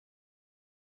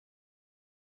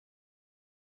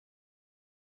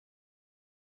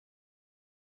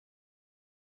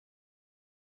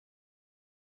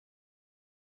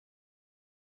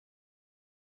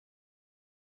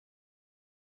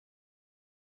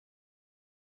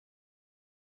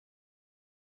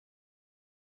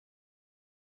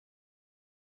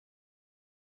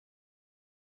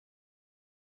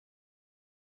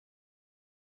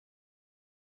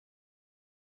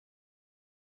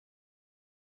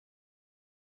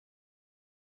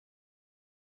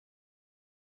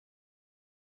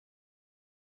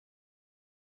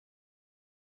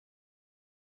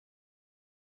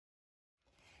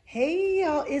Hey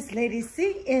y'all, it's Lady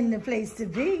C in the place to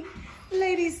be.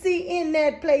 Lady C in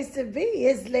that place to be.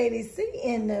 It's Lady C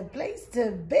in the place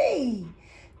to be.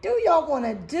 Do y'all want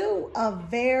to do a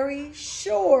very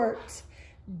short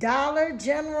Dollar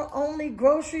General only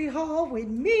grocery haul with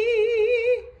me?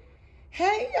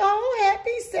 Hey y'all,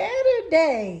 happy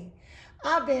Saturday.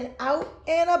 I've been out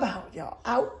and about, y'all,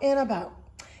 out and about.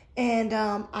 And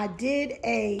I did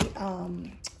a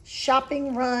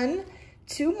shopping run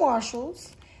to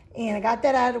Marshall's. And I got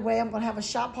that out of the way. I'm going to have a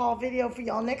shop haul video for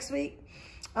y'all next week.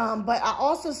 But I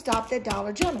also stopped at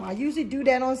Dollar General. I usually do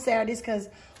that on Saturdays because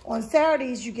on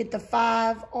Saturdays you get the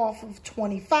 5 off of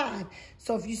 25.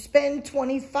 So if you spend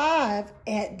 25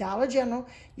 at Dollar General,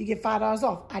 you get $5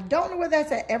 off. I don't know whether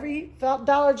that's at every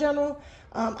Dollar General.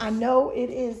 I know it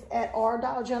is at our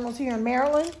Dollar Generals here in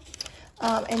Maryland.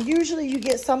 And usually you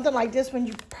get something like this when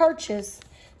you purchase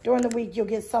during the week. You'll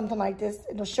get something like this.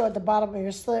 It'll show at the bottom of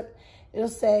your slip. It'll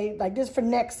say, like this for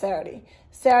next Saturday.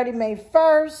 Saturday, May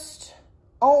 1st,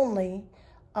 only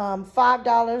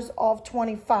 $5 off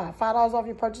 25. $5 off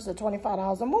your purchase of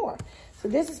 $25 or more. So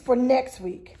this is for next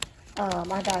week.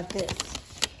 I got this.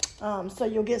 So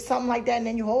you'll get something like that and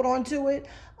then you hold on to it.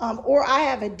 Or I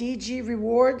have a DG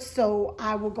rewards, so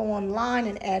I will go online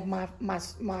and add my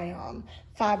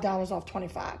 $5 off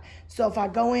 25. So if I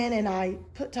go in and I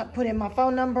put in my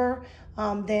phone number,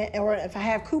 or if I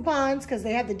have coupons, because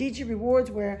they have the DG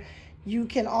rewards where you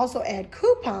can also add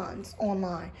coupons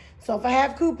online. So if I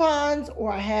have coupons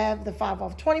or I have the 5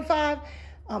 off 25,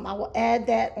 I will add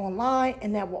that online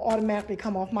and that will automatically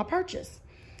come off my purchase.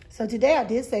 So today I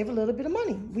did save a little bit of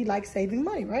money. We like saving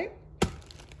money, right?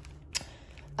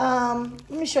 Let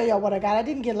me show y'all what I got. I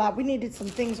didn't get a lot. We needed some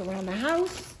things around the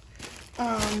house.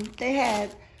 They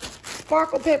had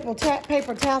sparkle paper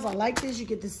towels. I like this. You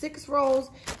get the 6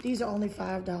 rolls. These are only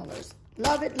 $5.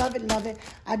 Love it, love it, love it.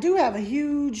 I do have a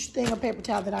huge thing of paper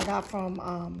towel that I got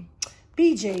from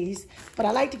BJ's, but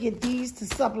I like to get these to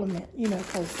supplement, you know,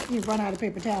 because you run out of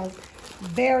paper towels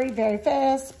very, very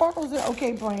fast. Sparkle's an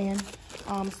okay brand.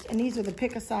 And these are the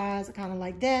picker size. I kind of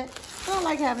like that. I don't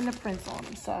like having the prints on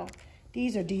them, so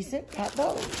these are decent. Got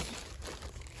those.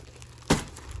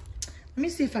 Let me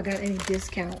see if I got any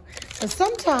discount. Because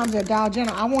sometimes at Dollar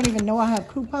General, I won't even know I have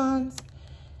coupons.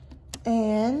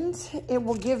 And it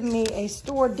will give me a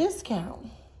store discount.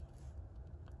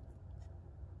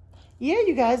 Yeah,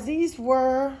 you guys, these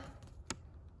were,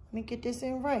 let me get this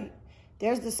in right.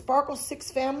 There's the Sparkle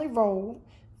 6 Family Roll,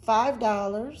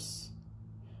 $5.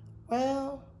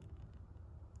 Well,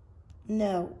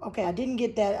 no. Okay, I didn't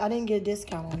get that. I didn't get a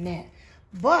discount on that.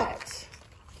 But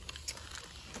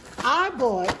I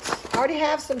already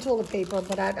have some toilet paper,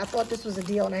 but I thought this was a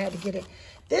deal and I had to get it.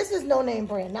 This is no name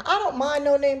brand. Now, I don't mind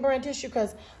no name brand tissue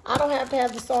because I don't have to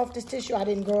have the softest tissue. I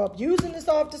didn't grow up using the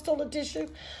softest toilet tissue,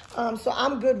 so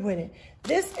I'm good with it.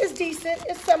 This is decent.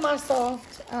 It's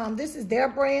semi-soft. This is their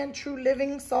brand, True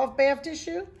Living Soft Bath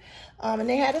Tissue, and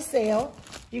they had a sale.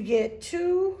 You get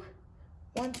you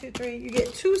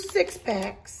get 2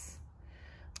 6-packs,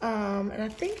 and I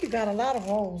think you got a lot of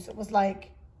rolls. It was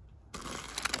like,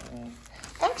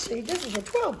 actually, this is a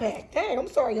 12-pack. Dang, I'm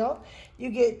sorry, y'all. You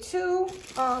get 2,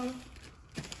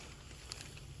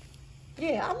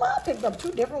 yeah, I picked up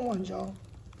 2 different ones, y'all.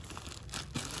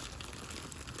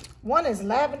 One is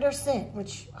lavender scent,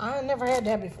 which I never had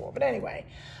that before. But anyway,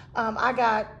 I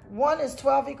got, one is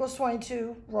 12 equals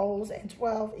 22 rolls and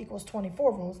 12 equals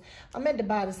 24 rolls. I meant to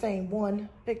buy the same one,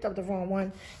 picked up the wrong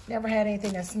one. Never had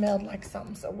anything that smelled like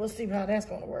something, so we'll see how that's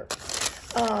going to work.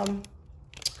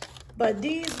 But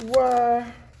these were,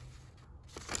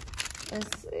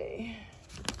 let's see.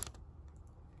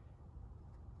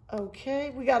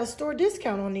 Okay, we got a store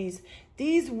discount on these.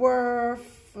 These were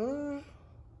for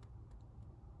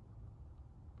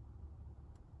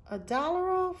 $1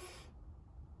 off.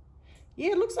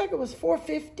 Yeah, it looks like it was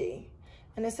 $4.50,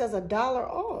 and it says $1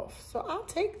 off. So I'll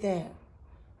take that.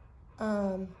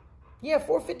 Yeah,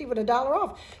 $4.50 with $1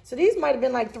 off. So these might have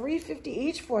been like $3.50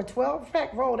 each for a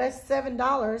 12-pack roll. That's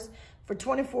 $7 for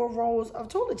 24 rolls of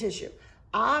toilet tissue.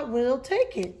 I will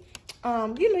take it.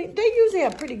 You know, they usually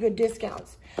have pretty good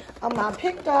discounts. I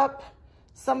picked up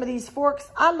some of these forks.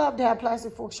 I love to have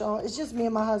plastic forks, y'all. It's just me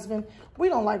and my husband. We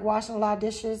don't like washing a lot of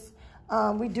dishes.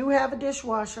 We do have a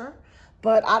dishwasher,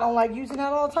 but I don't like using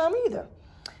that all the time either.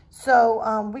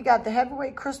 So we got the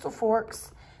heavyweight crystal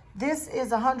forks. This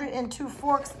is 102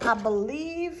 forks. I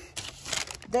believe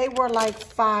they were like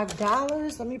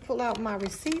 $5. Let me pull out my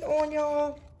receipt on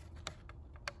y'all.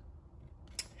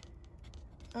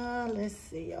 Let's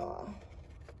see, y'all.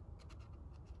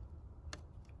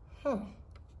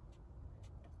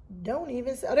 Don't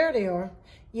even, oh, there they are.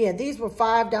 Yeah, these were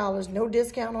 $5. No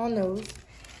discount on those.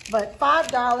 But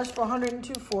 $5 for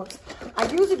 102 forks. I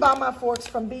usually buy my forks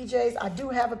from BJ's. I do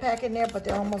have a pack in there, but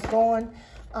they're almost gone.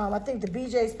 I think the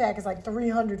BJ's pack is like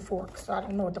 300 forks, so I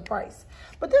don't know what the price.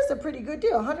 But this is a pretty good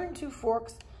deal. 102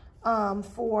 forks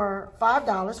for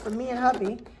 $5 for me and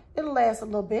hubby. It'll last a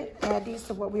little bit. Add these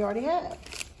to what we already have.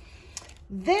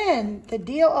 Then, the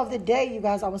deal of the day, you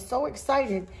guys, I was so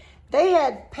excited. They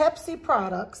had Pepsi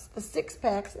products, the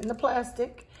 6-packs in the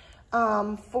plastic,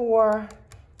 for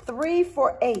 3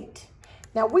 for $8.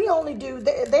 Now, we only do,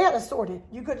 they had assorted.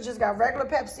 You could have just got regular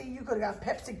Pepsi. You could have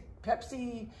got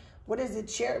Pepsi, what is it,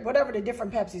 cherry, whatever the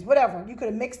different Pepsis, whatever. You could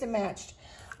have mixed and matched.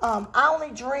 I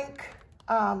only drink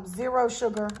 0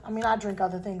 sugar. I mean, I drink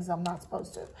other things I'm not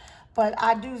supposed to. But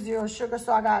I do 0 sugar,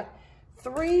 so I got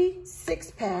 3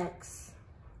 6-packs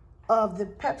of the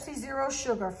Pepsi 0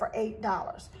 sugar for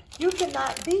 $8. You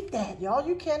cannot beat that, y'all.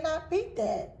 You cannot beat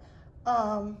that.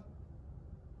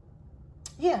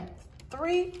 Yeah,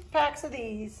 3 packs of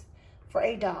these for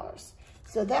 $8.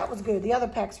 So that was good. The other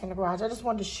packs from the garage. I just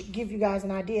wanted to give you guys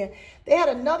an idea. They had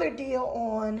another deal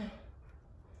on,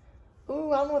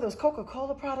 ooh, I don't know if it was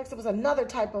Coca-Cola products. It was another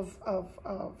type of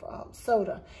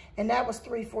soda. And that was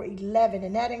 3 for $11.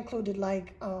 And that included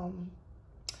like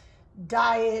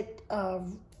diet,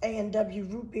 A&W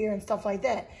root beer and stuff like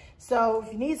that. So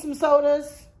if you need some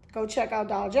sodas, go check out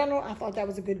Dollar General. I thought that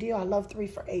was a good deal. I love 3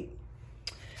 for $8.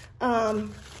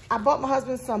 I bought my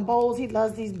husband some bowls. He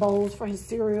loves these bowls for his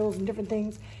cereals and different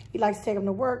things. He likes to take them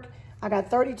to work. I got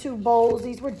 32 bowls.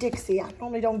 These were Dixie. I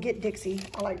normally don't get Dixie.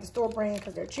 I like the store brand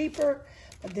because they're cheaper,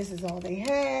 but this is all they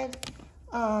had.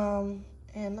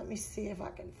 And let me see if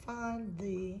I can find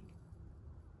the,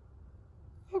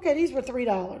 okay, these were $3.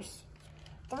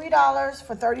 $3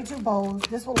 for 32 bowls.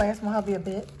 This will last my hubby a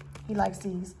bit. He likes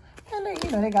these. And they,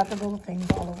 you know, they got the little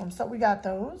things all of them. So we got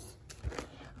those.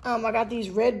 I got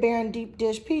these Red Baron deep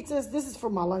dish pizzas. This is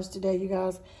for my lunch today, you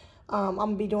guys. I'm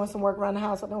going to be doing some work around the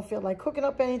house. I don't feel like cooking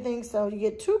up anything. So you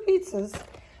get 2 pizzas.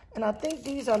 And I think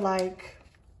these are like,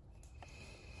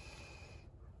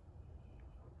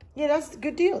 yeah, that's a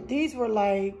good deal. These were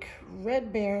like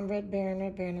Red Baron.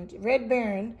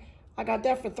 I got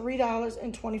that for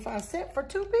 $3.25 for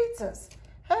 2 pizzas.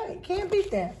 Hey, can't beat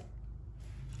that.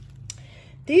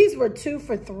 These were 2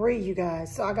 for $3, you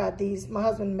guys. So I got these. My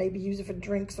husband maybe use it for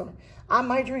drinks, or I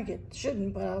might drink it.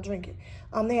 Shouldn't, but I'll drink it.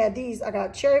 They had these. I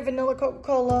got cherry vanilla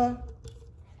Coca-Cola,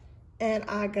 and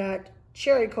I got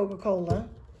cherry Coca-Cola,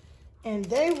 and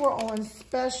they were on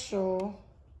special.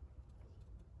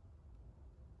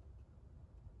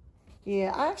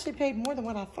 Yeah, I actually paid more than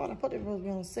what I thought. I thought it would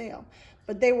be on sale,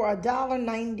 but they were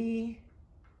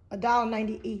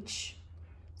 $1.90 each.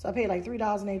 So I paid like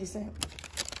 $3.80.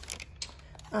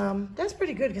 That's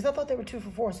pretty good because I thought they were 2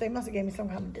 for $4, so they must have gave me some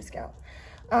kind of discount.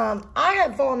 I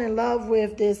have fallen in love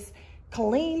with this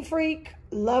Clean Freak.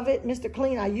 Love it, Mr.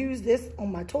 Clean. I use this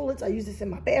on my toilets. I use this in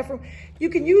my bathroom. You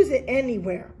can use it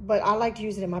anywhere, but I like to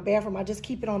use it in my bathroom. I just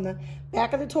keep it on the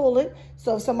back of the toilet.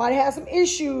 So if somebody has some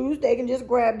issues, they can just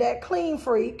grab that Clean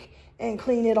Freak and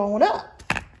clean it on up.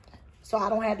 So I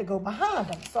don't have to go behind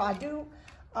them. So I do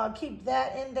keep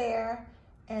that in there.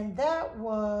 And that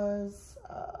was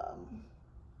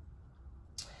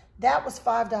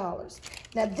 $5.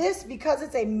 Now this, because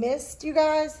it's a mist, you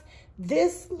guys,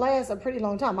 this lasts a pretty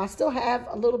long time. I still have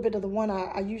a little bit of the one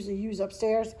I usually use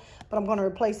upstairs, but I'm going to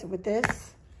replace it with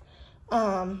this.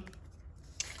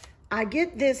 I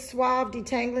get this Suave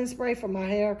detangling spray for my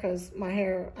hair because my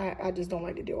hair, I just don't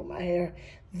like to deal with my hair.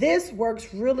 This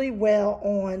works really well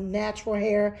on natural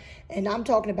hair, and I'm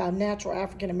talking about natural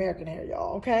African-American hair,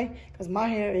 y'all, okay? Because my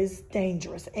hair is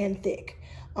dangerous and thick,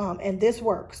 and this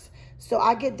works. So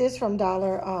I get this from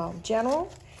Dollar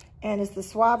General, and it's the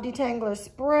Suave Detangler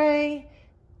Spray,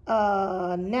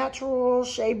 natural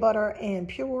shea butter, and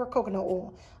pure coconut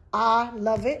oil. I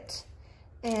love it,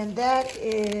 and that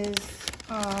is,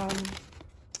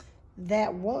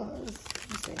 that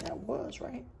was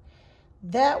right?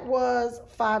 That was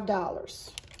 $5.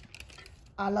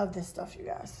 I love this stuff, you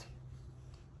guys.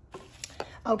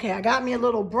 Okay, I got me a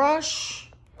little brush.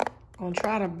 I'm gonna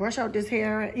try to brush out this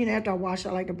hair. You know, after I wash it,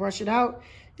 I like to brush it out.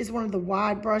 It's one of the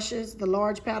wide brushes, the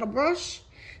large paddle brush.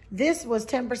 This was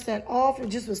 10% off. It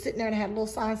just was sitting there and had a little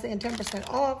sign saying 10%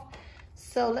 off.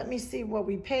 So let me see what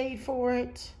we paid for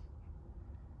it.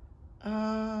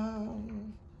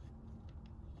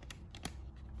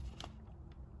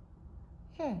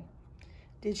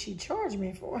 Did she charge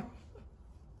me for it?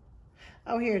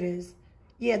 Oh, here it is.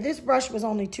 Yeah, this brush was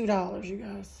only $2, you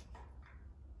guys.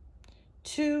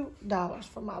 $2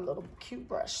 for my little cute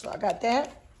brush. So I got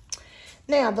that.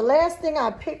 Now, the last thing I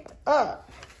picked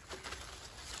up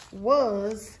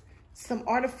was some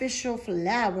artificial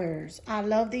flowers. I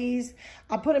love these.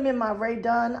 I put them in my Rae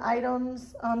Dunn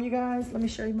items, you guys. Let me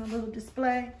show you my little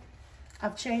display.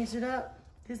 I've changed it up.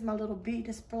 This is my little bee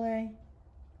display.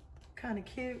 Kind of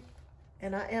cute.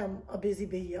 And I am a busy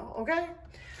bee, y'all, okay?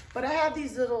 But I have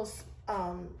these little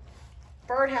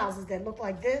birdhouses that look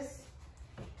like this.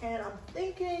 And I'm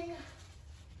thinking,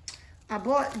 I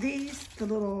bought these, the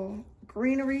little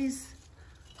greeneries.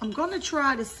 I'm gonna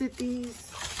try to sit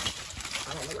these,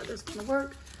 I don't know whether it's gonna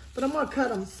work, but I'm gonna cut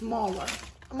them smaller.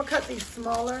 I'm gonna cut these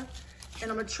smaller,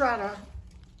 and I'm gonna try to,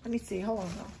 let me see, hold on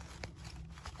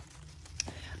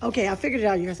though. Okay, I figured it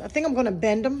out, you guys. I think I'm gonna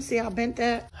bend them. See how I bent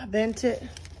that? I bent it.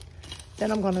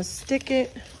 Then I'm gonna stick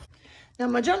it. Now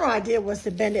my general idea was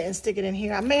to bend it and stick it in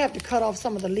here. I may have to cut off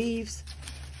some of the leaves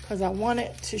because I want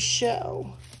it to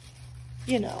show,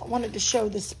 you know, I wanted to show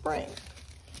the spring.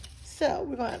 So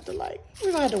we're gonna have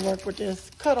to work with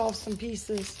this, cut off some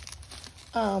pieces.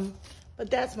 But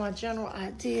that's my general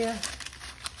idea,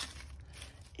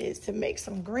 is to make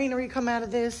some greenery come out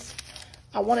of this.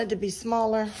 I want it to be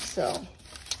smaller, so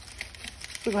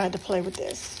we're gonna have to play with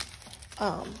this.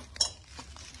 Oh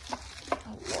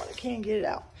Lord, I can't get it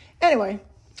out. Anyway,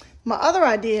 my other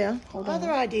idea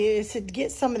is to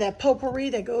get some of that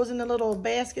potpourri that goes in the little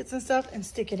baskets and stuff and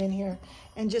stick it in here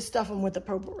and just stuff them with the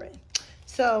potpourri.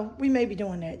 So we may be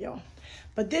doing that, y'all.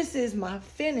 But this is my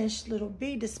finished little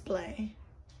bee display.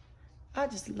 I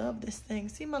just love this thing.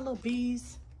 See my little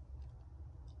bees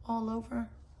all over?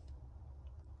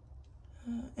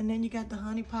 And then you got the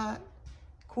honey pot.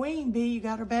 Queen bee, you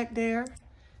got her back there.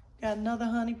 Got another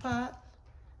honey pot.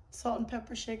 Salt and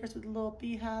pepper shakers with little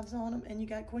beehives on them. And you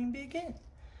got queen bee again.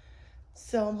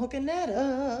 So I'm hooking that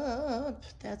up.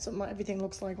 That's what everything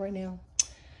looks like right now.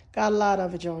 Got a lot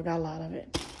of it, y'all. Got a lot of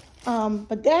it.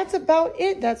 But that's about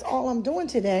it. That's all I'm doing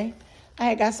today.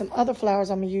 I got some other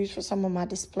flowers I'm going to use for some of my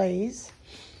displays.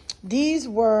 This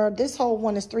whole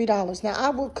one is $3. Now, I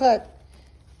will cut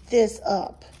this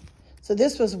up. So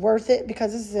this was worth it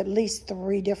because this is at least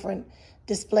 3 different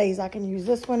displays I can use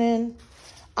this one in.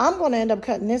 I'm going to end up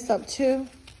cutting this up too.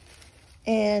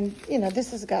 And, you know,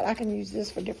 I can use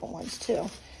this for different ones too.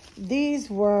 These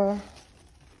were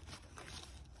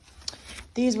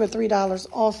 $3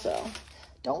 also.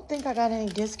 Don't think I got any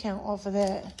discount off of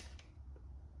that.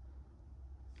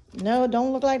 No,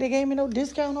 don't look like they gave me no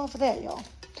discount off of that, y'all.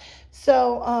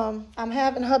 So I'm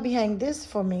having hubby hang this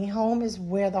for me. Home is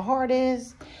where the heart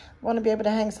is. I want to be able to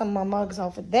hang some of my mugs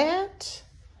off of that.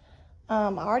 I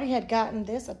already had gotten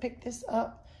this. I picked this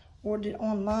up, ordered it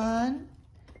online.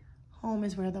 Home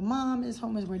is where the mom is.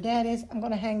 Home is where dad is. I'm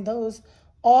going to hang those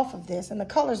off of this. And the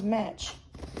colors match.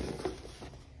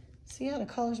 See how the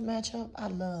colors match up? I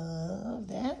love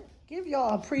that. Give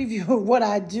y'all a preview of what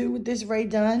I do with this Rae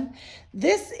Dunn.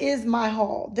 This is my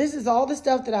haul. This is all the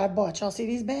stuff that I bought. Y'all see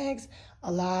these bags?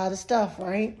 A lot of stuff,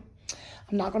 right?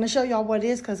 I'm not going to show y'all what it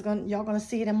is because y'all going to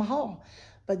see it in my haul.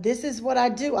 But this is what I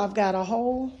do. I've got a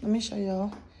whole, let me show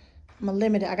y'all. I'm going to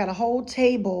limit it. I got a whole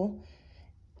table.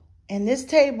 And this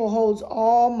table holds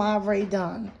all my Rae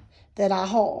Dunn that I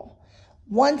haul.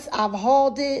 Once I've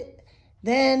hauled it,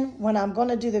 then when I'm going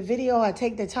to do the video, I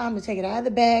take the time to take it out of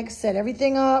the bag, set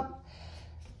everything up.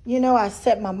 You know, I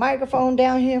set my microphone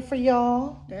down here for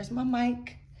y'all. There's my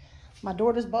mic. My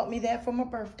daughters bought me that for my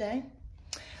birthday.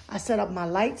 I set up my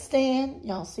light stand.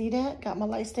 Y'all see that? Got my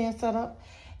light stand set up.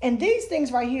 And these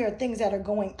things right here are things that are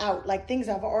going out, like things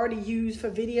I've already used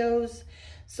for videos.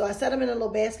 So I set them in a little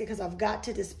basket because I've got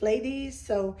to display these.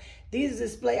 So these are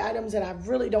display items that I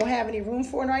really don't have any room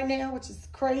for right now, which is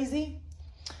crazy.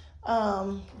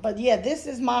 But yeah, this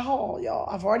is my haul, y'all.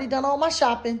 I've already done all my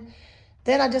shopping.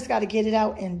 Then I just got to get it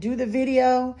out and do the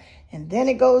video. And then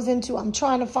it goes into, I'm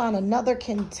trying to find another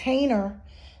container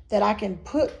that I can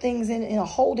put things in a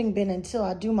holding bin until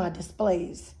I do my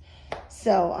displays.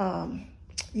 So,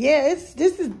 yeah,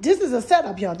 this is a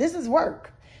setup, y'all. This is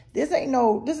work. This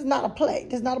is not a play.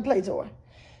 This is not a play toy.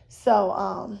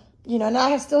 So, you know, and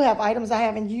I still have items I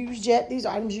haven't used yet. These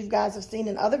are items you guys have seen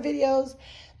in other videos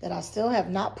that I still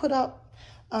have not put up.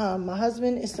 My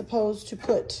husband is supposed to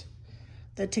put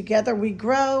the Together We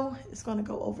Grow. It's going to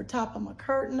go over top of my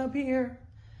curtain up here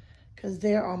because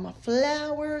there are my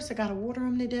flowers. I got to water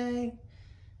them today.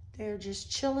 They're just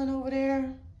chilling over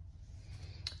there.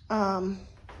 I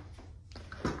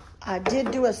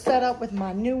did do a setup with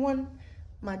my new one,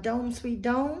 my Dome Sweet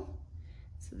Dome.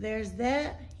 So there's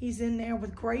that. He's in there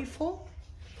with Grateful.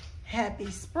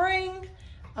 Happy Spring.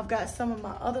 I've got some of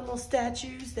my other little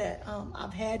statues that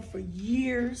I've had for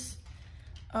years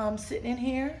sitting in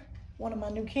here. One of my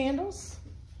new candles.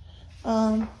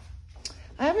 I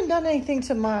haven't done anything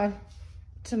to my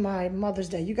to my Mother's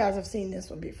Day. You guys have seen this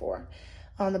one before.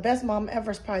 The Best Mom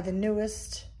Ever is probably the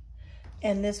newest,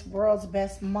 and this World's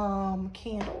Best Mom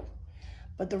candle.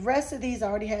 But the rest of these I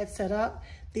already had set up.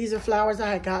 These are flowers I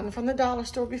had gotten from the dollar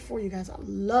store before. You guys, I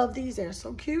love these. They're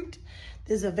so cute.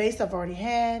 This is a vase I've already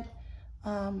had.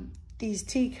 These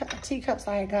teacups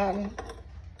I had gotten.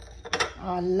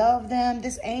 I love them.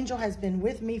 This angel has been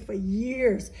with me for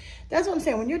years. That's what I'm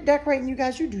saying. When you're decorating, you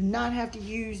guys, you do not have to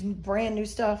use brand new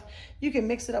stuff. You can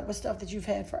mix it up with stuff that you've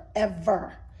had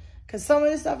forever. Because some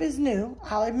of this stuff is new.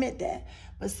 I'll admit that.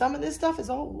 But some of this stuff is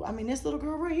old. I mean, this little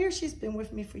girl right here, she's been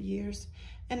with me for years.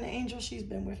 And the angel, she's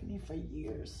been with me for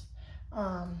years.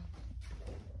 All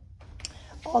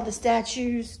the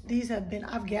statues, these have been,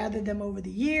 I've gathered them over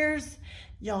the years.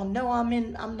 Y'all know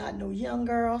I'm not no young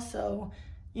girl, so,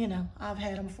 you know, I've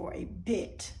had them for a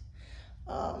bit.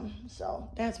 So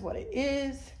that's what it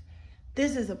is.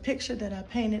 This is a picture that I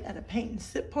painted at a paint and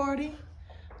sip party.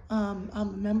 I'm a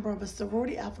member of a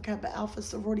sorority, Alpha Kappa Alpha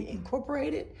Sorority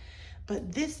Incorporated.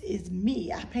 But this is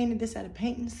me. I painted this at a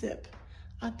paint and sip.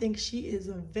 I think she is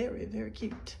a very, very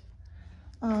cute.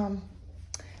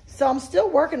 So I'm still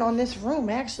working on this room,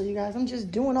 actually, you guys. I'm just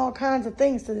doing all kinds of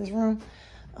things to this room.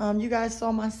 You guys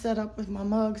saw my setup with my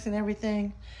mugs and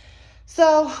everything.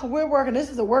 So we're working. This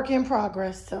is a work in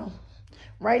progress. So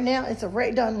right now it's a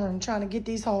Rae Dunn room, trying to get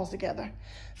these halls together.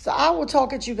 So I will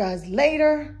talk at you guys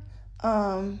later.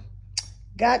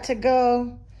 Got to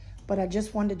go, but I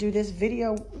just wanted to do this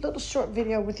video, little short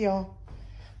video with y'all.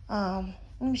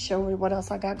 Let me show you what else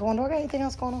I got going on. Do I got anything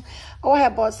else going on? Oh, I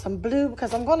have bought some blue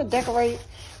because I'm going to decorate.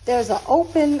 There's an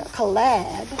open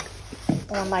collab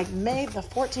on like May the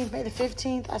 14th, May the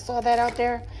 15th. I saw that out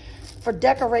there for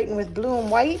decorating with blue and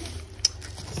white.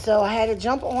 So I had to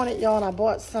jump on it, y'all, and I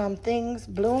bought some things,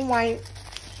 blue and white.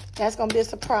 That's going to be a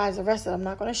surprise. The rest of it I'm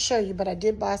not going to show you, but I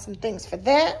did buy some things for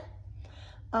that.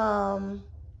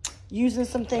 Using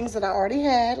some things that I already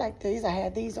had, like these. I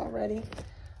had these already.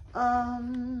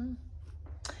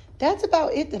 That's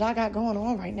about it that I got going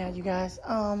on right now, you guys.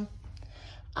 I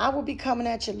will be coming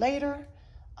at you later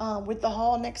with the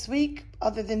haul next week.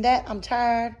 Other than that, I'm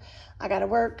tired. I got to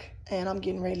work, and I'm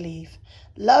getting ready to leave.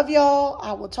 Love y'all.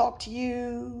 I will talk to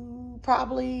you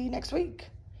probably next week.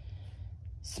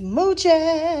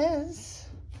 Smooches.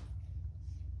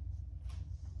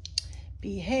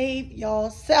 Behave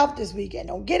yourself this weekend.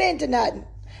 Don't get into nothing.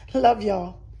 Love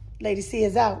y'all. Lady C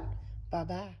is out.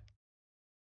 Bye-bye.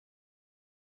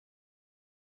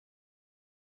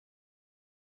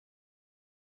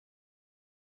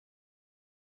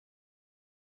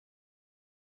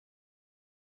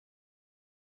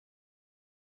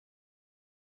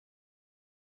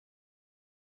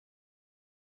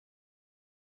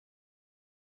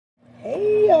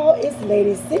 Hey y'all, it's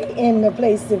Lady C in the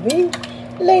place to be.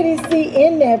 Lady C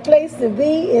in that place to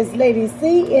be is Lady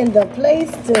C in the place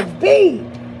to be.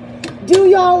 Do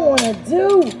y'all want to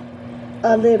do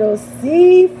a little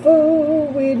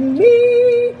seafood with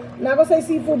me? I'm not going to say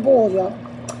seafood boil, y'all.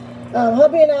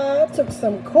 Hubby and I took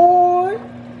some corn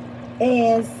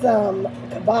and some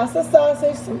kielbasa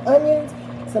sausage, some onions,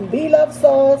 some beef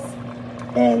sauce,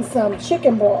 and some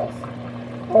chicken broth.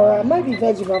 Or it might be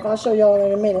veggie broth. I'll show y'all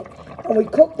in a minute. And we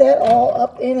cook that all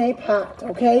up in a pot.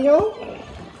 Okay, y'all?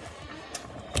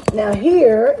 Now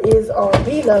here is our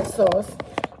beef sauce.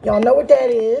 Y'all know what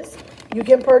that is. You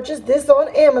can purchase this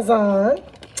on Amazon.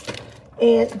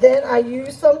 And then I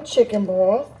use some chicken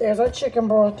broth. There's our chicken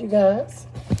broth, you guys.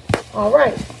 All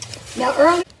right. Now,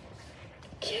 earlier,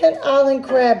 Kent Island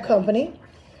Crab Company.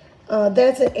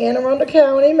 That's in Anne Arundel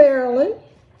County, Maryland.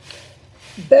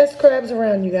 Best crabs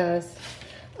around, you guys.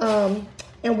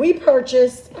 And we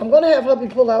purchased, I'm going to have hubby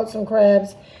pull out some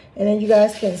crabs, and then you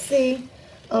guys can see.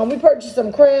 We purchased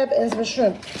some crab and some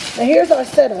shrimp. Now, here's our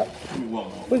setup.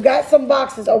 We've got some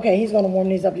boxes. Okay, he's going to warm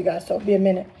these up, you guys, so it'll be a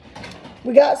minute.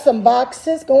 We got some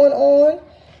boxes going on.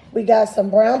 We got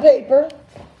some brown paper.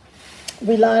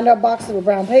 We lined our boxes with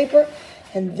brown paper,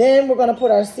 and then we're going to put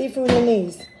our seafood in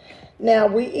these. Now,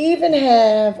 we even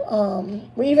have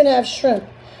shrimp.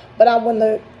 But when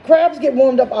the crabs get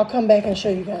warmed up, I'll come back and show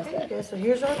you guys that. Okay, so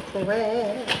here's our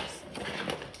crabs.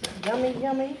 Yummy,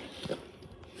 yummy.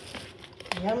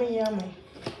 Yummy, yummy.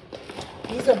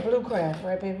 These are blue crabs,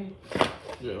 right, baby?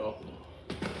 Yeah.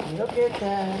 Look at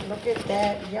that. Look at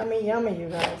that. Yummy, yummy, you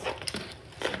guys.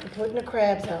 We're putting the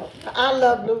crabs out. I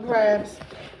love blue crabs.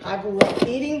 I grew up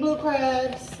eating blue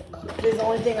crabs. This is the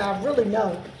only thing I really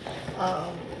know.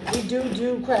 We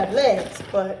do crab legs,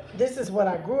 but this is what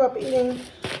I grew up eating.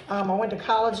 I went to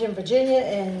college in Virginia,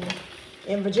 and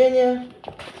in Virginia,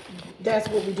 that's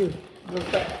what we do, blue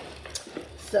crab.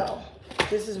 So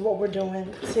this is what we're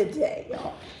doing today,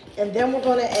 y'all. And then we're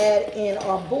gonna add in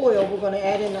our boil. We're gonna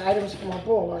add in the items from our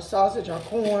boil, our sausage, our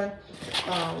corn,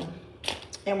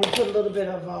 and we put a little bit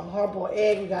of hard-boiled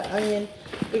egg. We got onion,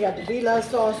 we got the beef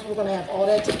sauce. We're gonna have all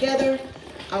that together.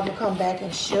 I will come back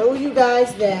and show you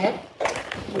guys that.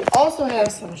 We also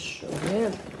have some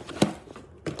shrimp.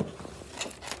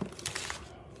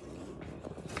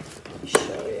 Let me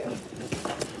show you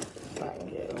if I can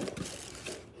get them.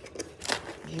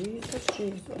 Jesus,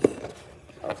 Jesus.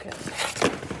 Okay.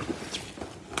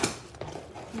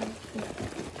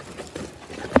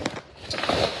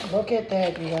 Look at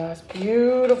that, you guys.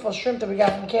 Beautiful shrimp that we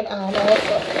got from Kent Island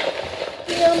also.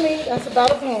 Yummy. That's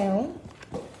about a pound.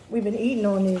 We've been eating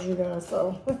on these, you guys,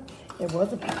 so it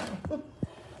was a pound.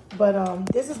 But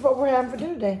this is what we're having for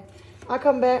dinner today. I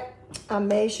come back, I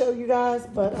may show you guys,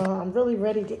 but I'm really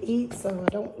ready to eat, so I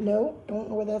don't know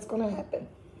where that's going to happen.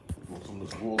 Want some of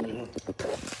this wool in here?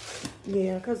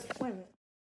 Yeah, because, wait a minute.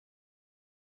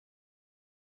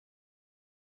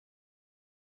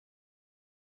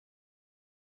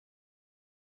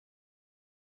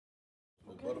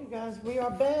 Okay, you guys, we are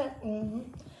back.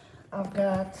 I've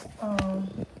got,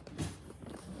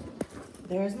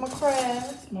 there's my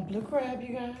crabs, my blue crab,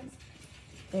 you guys.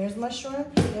 There's my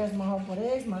shrimp, there's my hard-boiled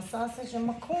eggs, my sausage, and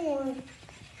my corn.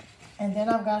 And then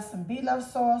I've got some beef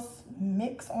sauce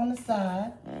mix on the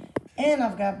side, and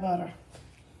I've got butter.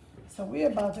 So we're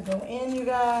about to go in, you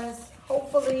guys.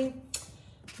 Hopefully,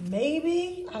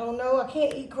 maybe, I don't know. I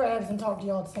can't eat crabs and talk to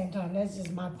y'all at the same time. That's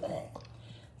just my thing.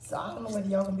 So I don't know whether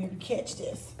y'all gonna be able to catch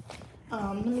this.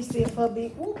 Let me see if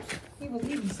hubby, oops, he was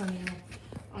eating some, y'all.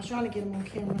 I was trying to get him on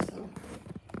camera so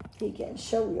he can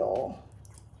show y'all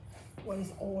what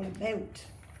it's all about.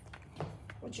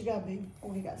 What you got, baby?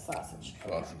 Oh, he got sausage.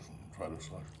 Sausage. Try this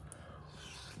sausage.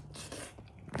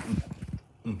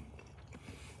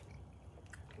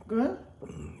 Good?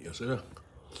 Yes, sir.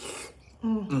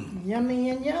 Yummy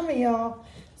and yummy, y'all.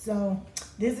 So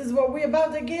this is what we're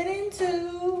about to get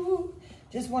into.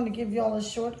 Just wanted to give y'all a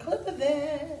short clip of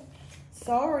that.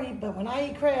 Sorry, but when I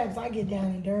eat crabs, I get down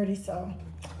and dirty, so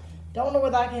don't know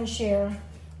whether I can share.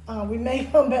 We may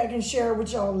come back and share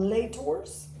with y'all later.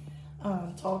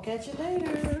 Talk at you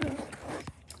later.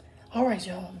 All right,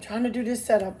 y'all. I'm trying to do this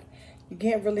setup. You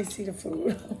can't really see the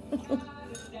food.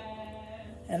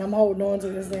 And I'm holding on to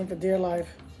this thing for dear life.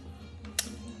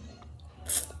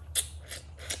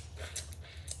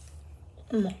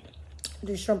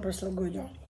 These shrimp are so good, y'all.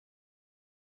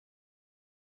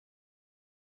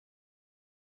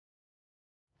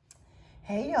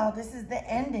 Hey, y'all. This is the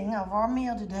ending of our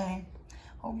meal today.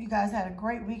 Hope you guys had a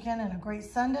great weekend and a great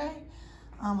Sunday.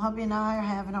 Hubby and I are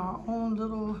having our own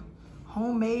little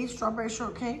homemade strawberry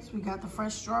shortcakes. We got the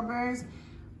fresh strawberries.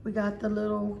 We got the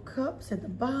little cups at the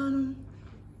bottom.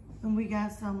 And we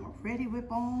got some Ready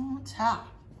Whip on top.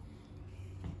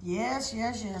 Yes,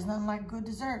 yes, yes. Nothing like good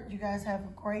dessert. You guys have a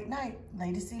great night.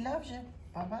 Lady C loves you.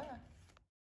 Bye-bye.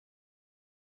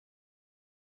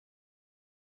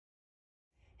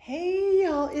 Hey,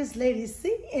 y'all. It's Lady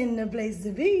C in the place to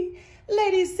be.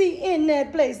 Lady C in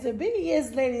that place to be.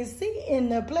 It's Lady C in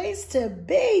the place to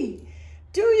be.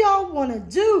 Do y'all want to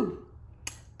do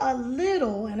a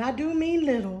little, and I do mean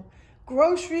little,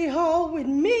 grocery haul with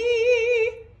me?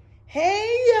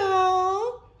 Hey,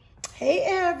 y'all. Hey,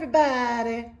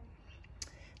 everybody.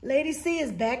 Lady C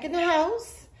is back in the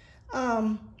house.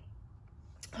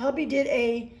 Hubby did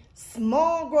a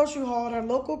small grocery haul at our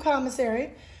local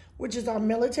commissary, which is our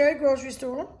military grocery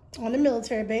store on the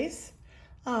military base.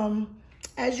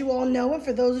 As you all know, and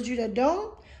for those of you that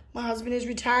don't, my husband is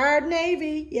retired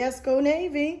Navy. Yes, go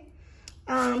Navy.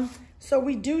 So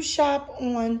we do shop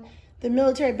on the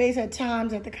military base at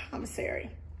times at the commissary.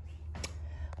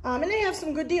 And they have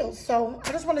some good deals. So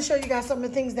I just want to show you guys some of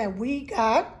the things that we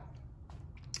got.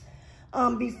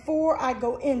 Before I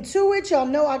go into it, y'all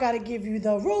know I got to give you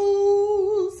the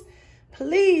rules.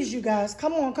 Please, you guys,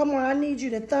 come on, come on. I need you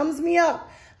to thumbs me up.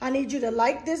 I need you to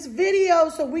like this video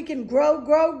so we can grow,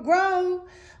 grow, grow.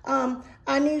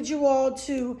 I need you all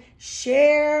to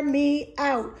share me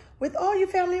out with all your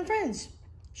family and friends.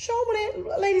 Show them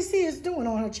what Lady C is doing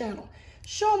on her channel.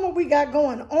 Show them what we got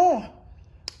going on.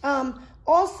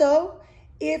 Also,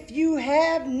 if you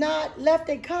have not left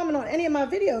a comment on any of my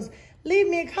videos, leave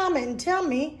me a comment and tell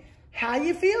me how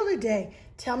you feel today.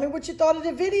 Tell me what you thought of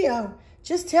the video.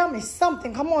 Just tell me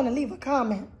something. Come on and leave a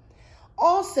comment.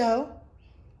 Also,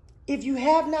 if you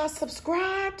have not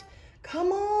subscribed,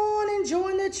 come on and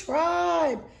join the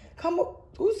tribe. Come on,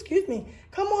 ooh, excuse me.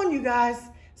 Come on, you guys.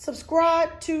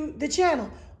 Subscribe to the channel.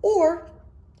 Or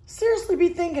seriously be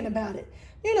thinking about it.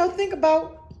 You know, think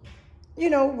about,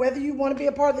 you know, whether you want to be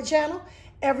a part of the channel.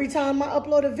 Every time I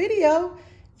upload a video,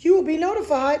 you will be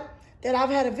notified that I've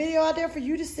had a video out there for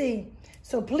you to see.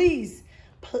 So please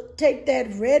take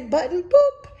that red button,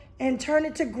 boop, and turn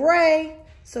it to gray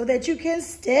so that you can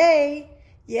stay.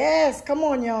 Yes, come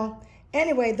on, y'all.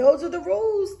 Anyway, those are the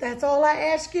rules. That's all I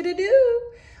ask you to do.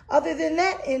 Other than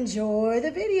that, enjoy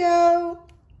the video.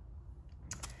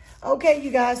 Okay, you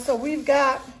guys, so we've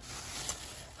got,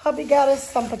 hubby got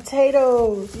us some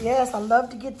potatoes. Yes, I love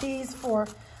to get these for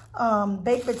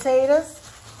baked potatoes.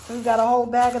 So we've got a whole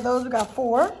bag of those. We got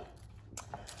 4.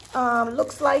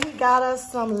 Looks like he got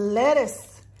us some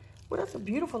lettuce. Well, that's a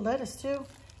beautiful lettuce too.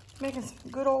 Making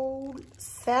some good old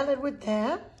salad with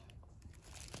that.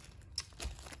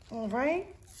 All right.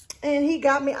 And he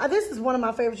got me, this is one of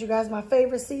my favorites, you guys, my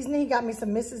favorite seasoning. He got me some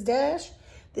Mrs. Dash.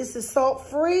 This is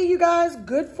salt-free, you guys,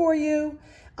 good for you.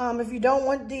 If you don't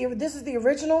want this is the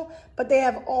original, but they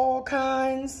have all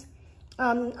kinds.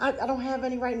 I don't have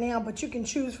any right now, but you can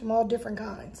choose from all different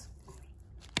kinds.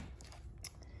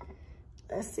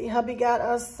 Let's see, hubby got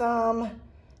us some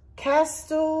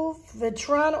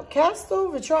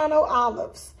Castelvetrano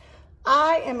olives.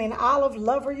 I am an olive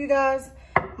lover, you guys.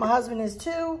 My husband is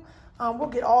too. We'll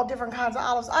get all different kinds of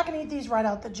olives. I can eat these right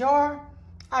out the jar.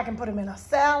 I can put them in a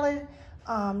salad,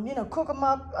 you know, cook them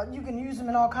up. You can use them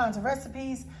in all kinds of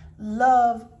recipes.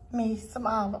 Love me some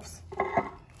olives.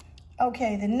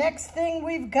 Okay, the next thing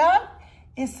we've got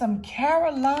is some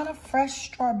Carolina fresh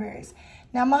strawberries.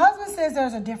 Now, my husband says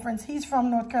there's a difference. He's from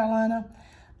North Carolina.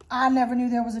 I never knew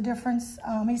there was a difference.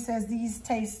 He says these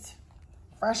taste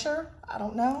fresher. I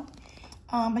don't know.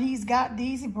 But he's got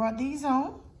these. He brought these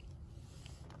home.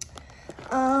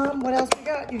 What else we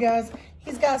got, you guys?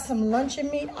 He's got some luncheon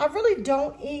meat. I really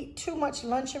don't eat too much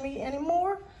luncheon meat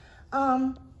anymore.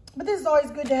 But this is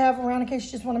always good to have around in case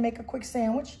you just want to make a quick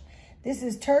sandwich. This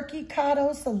is turkey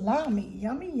cotto salami.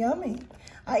 Yummy, yummy.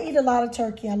 I eat a lot of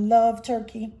turkey. I love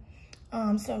turkey.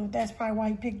 So that's probably why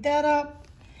he picked that up.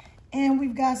 And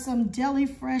we've got some deli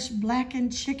fresh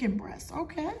blackened chicken breasts.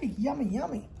 Okay, yummy,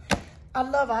 yummy. I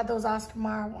love those Oscar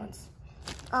Mayer ones.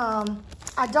 I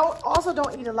also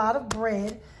don't eat a lot of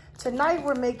bread. Tonight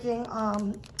we're making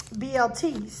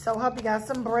BLTs. So hubby got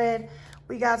some bread.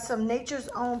 We got some Nature's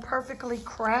Own perfectly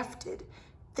crafted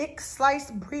thick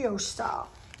sliced brioche style.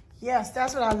 Yes,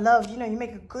 that's what I love. You know, you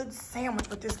make a good sandwich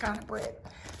with this kind of bread.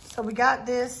 So we got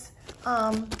this.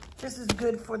 This is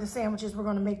good for the sandwiches we're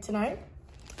going to make tonight.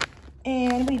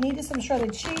 And we needed some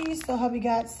shredded cheese. So hubby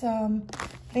got some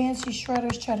Fancy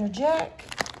Shredders Cheddar Jack.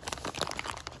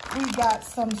 We got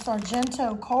some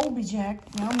Sargento Colby Jack.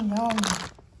 Yum, yum.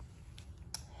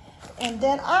 And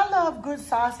then I love good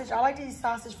sausage. I like to eat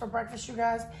sausage for breakfast, you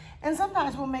guys. And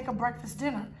sometimes we'll make a breakfast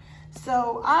dinner.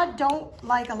 So I don't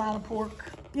like a lot of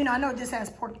pork. You know, I know this has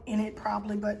pork in it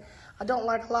probably, but I don't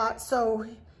like a lot. So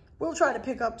we'll try to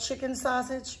pick up chicken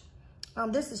sausage.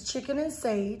 This is chicken and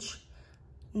sage.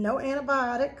 No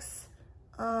antibiotics.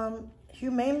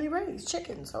 Humanely raised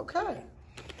chickens, okay.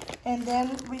 And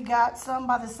then we got some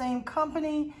by the same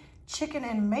company, chicken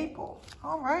and maple.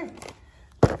 All right.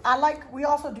 We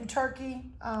also do turkey.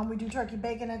 We do turkey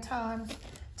bacon at times.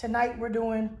 Tonight we're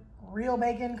doing real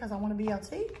bacon because I want to be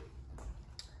healthy.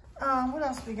 What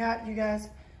else we got, you guys?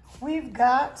 We've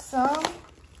got some,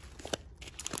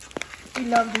 we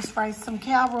love this rice, some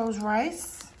Calrose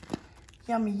rice.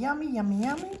 Yummy, yummy, yummy,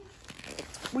 yummy.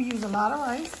 We use a lot of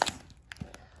rice.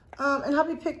 And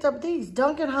hubby picked up these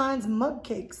Duncan Hines mug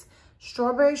cakes,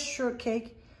 strawberry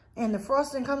shortcake, and the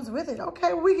frosting comes with it.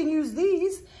 Okay, well, we can use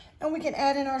these and we can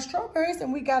add in our strawberries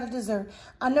and we got a dessert.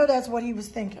 I know that's what he was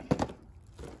thinking.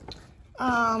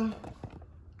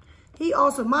 He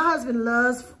also, my husband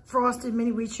loves frosted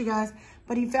mini wheats, you guys,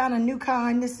 but he found a new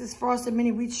kind. This is frosted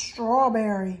mini wheat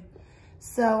strawberry.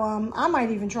 So I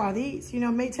might even try these. You know,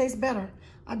 it may taste better.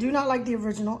 I do not like the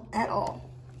original at all.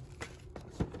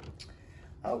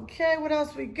 Okay, what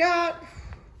else we got?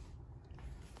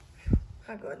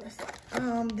 My goodness.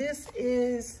 This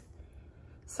is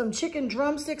some chicken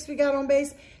drumsticks we got on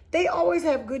base. They always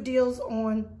have good deals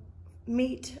on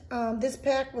meat. This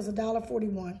pack was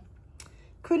 $1.41.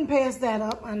 Couldn't pass that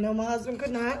up. I know my husband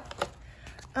could not.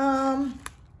 And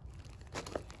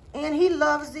he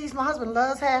loves these. My husband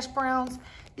loves hash browns.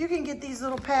 You can get these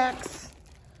little packs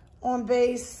on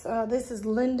base. This is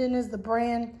Linden is the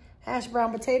brand. Hash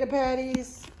brown potato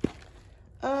patties.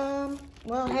 Well,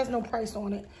 it has no price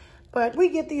on it. But we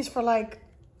get these for like,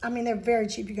 I mean, they're very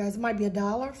cheap, you guys. It might be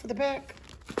 $1 for the pack.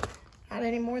 Not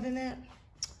any more than that.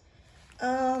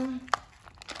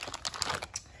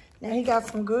 Now he got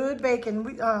some good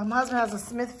bacon. My husband has a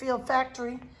Smithfield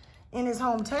factory in his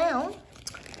hometown.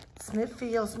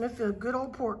 Smithfield, good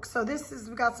old pork. So this is,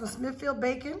 we got some Smithfield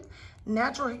bacon,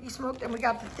 natural heat smoked, and we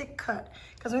got the thick cut.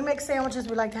 Because when we make sandwiches,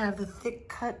 we like to have the thick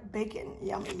cut bacon.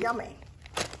 Yummy, yummy.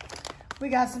 We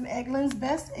got some Eggland's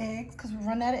Best eggs, because we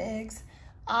run out of eggs.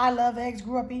 I love eggs,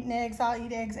 grew up eating eggs. I'll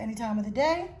eat eggs any time of the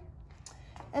day.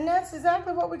 And that's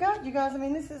exactly what we got, you guys. I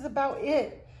mean, this is about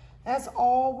it. That's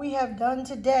all we have done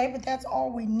today, but that's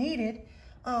all we needed.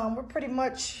 We're pretty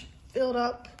much filled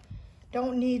up.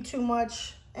 Don't need too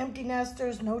much. Empty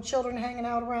nesters, no children hanging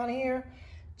out around here.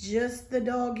 Just the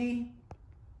doggy.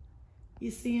 You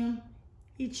see him?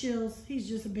 He chills. He's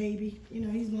just a baby. You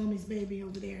know, he's mommy's baby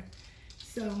over there.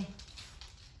 So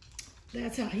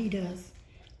that's how he does.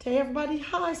 Tell everybody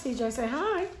hi, CJ. Say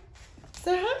hi.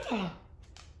 Say hi.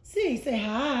 See, say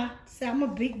hi. Say I'm a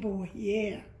big boy.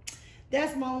 Yeah.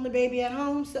 That's my only baby at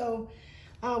home. So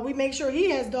we make sure he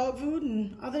has dog food.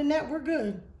 And other than that, we're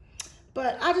good.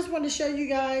 But I just wanted to show you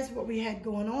guys what we had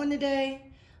going on today.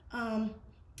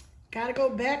 Got to go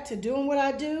back to doing what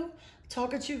I do.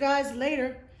 Talking to you guys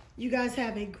later. You guys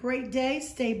have a great day.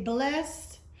 Stay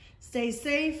blessed. Stay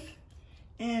safe.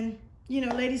 And, you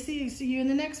know, Lady C, see you in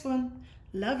the next one.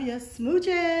 Love you.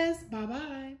 Smooches.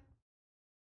 Bye-bye.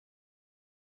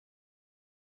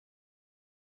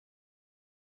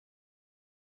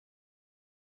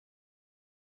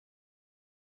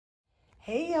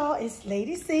 Hey y'all, it's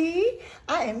Lady C.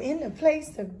 I am in the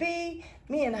place to be.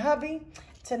 Me and hubby.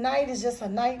 Tonight is just a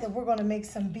night that we're going to make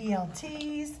some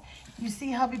BLTs. You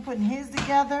see hubby putting his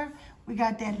together. We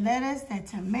got that lettuce, that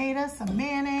tomato, some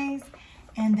mayonnaise,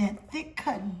 and that thick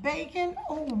cut bacon.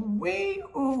 Ooh-wee,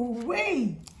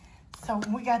 ooh-wee. So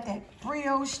we got that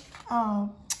brioche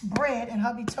bread, and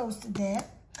hubby toasted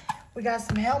that. We got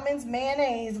some Hellman's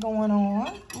mayonnaise going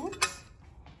on. Oops.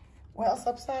 Well, it's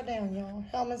upside down, y'all.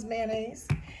 Hellman's mayonnaise.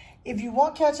 If you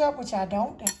want ketchup, which I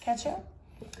don't, that's ketchup.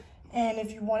 And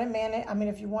if you wanted mayonnaise,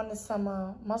 if you wanted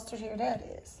some mustard here, that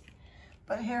is.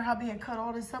 But here, hubby had cut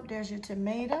all this up. There's your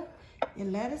tomato, your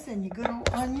lettuce, and your good old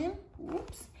onion.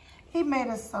 Whoops. He made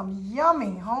us some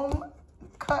yummy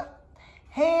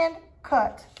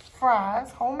hand-cut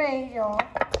fries. Homemade, y'all.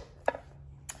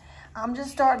 I'm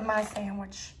just starting my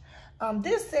sandwich.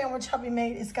 This sandwich hubby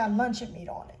made, it's got luncheon meat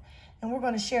on it. And we're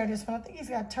going to share this one. I think he's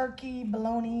got turkey,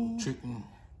 bologna, chicken,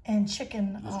 and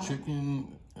chicken. There's chicken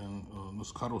and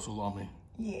moscato salami.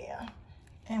 Yeah.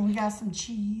 And we got some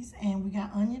cheese, and we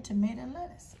got onion, tomato, and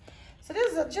lettuce. So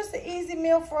this is just an easy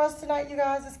meal for us tonight, you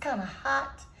guys. It's kind of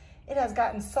hot. It has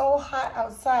gotten so hot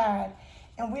outside,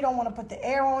 and we don't want to put the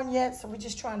air on yet, so we're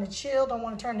just trying to chill. Don't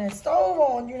want to turn that stove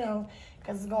on, you know,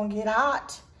 because it's going to get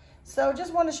hot. So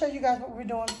just want to show you guys what we're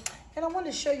doing. And I want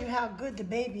to show you how good the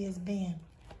baby is being.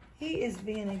 He is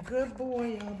being a good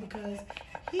boy, y'all, because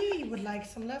he would like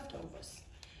some leftovers.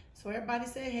 So everybody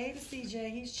say hey to CJ.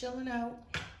 He's chilling out.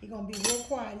 He's going to be real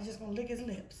quiet. He's just going to lick his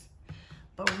lips.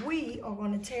 But we are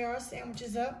going to tear our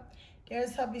sandwiches up.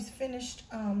 There's hubby's finished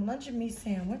luncheon meat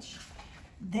sandwich.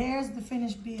 There's the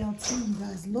finished BLT, you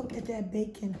guys. Look at that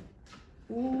bacon.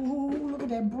 Ooh, look at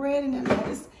that bread and that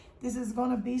lettuce. This is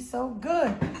going to be so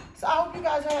good. So I hope you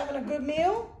guys are having a good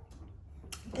meal.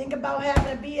 Think about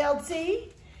having a BLT.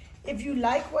 If you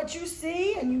like what you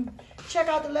see and you check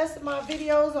out the rest of my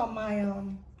videos on my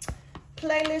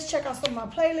playlist, check out some of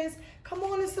my playlists, come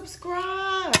on and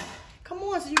subscribe. Come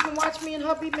on so you can watch me and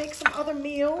hubby make some other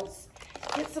meals,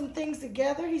 get some things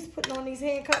together. He's putting on these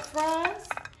hand-cut fries.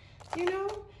 You know,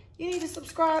 you need to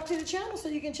subscribe to the channel so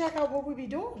you can check out what we be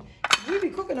doing. We be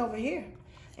cooking over here.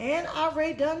 And our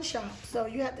Rae Dunn shop, so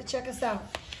you have to check us out.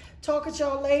 Talk with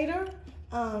y'all later.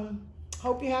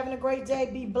 Hope you're having a great day.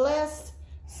 Be blessed.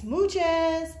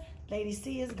 Smooches. Lady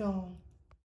C is gone.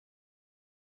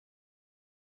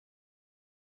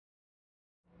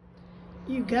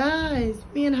 You guys,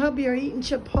 me and hubby are eating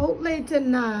Chipotle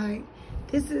tonight.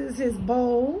 This is his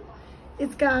bowl.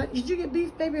 It's got, did you get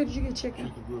beef, baby, or did you get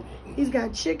chicken? He's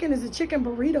got chicken. It's a chicken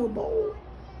burrito bowl.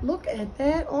 Look at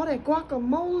that. All that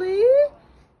guacamole.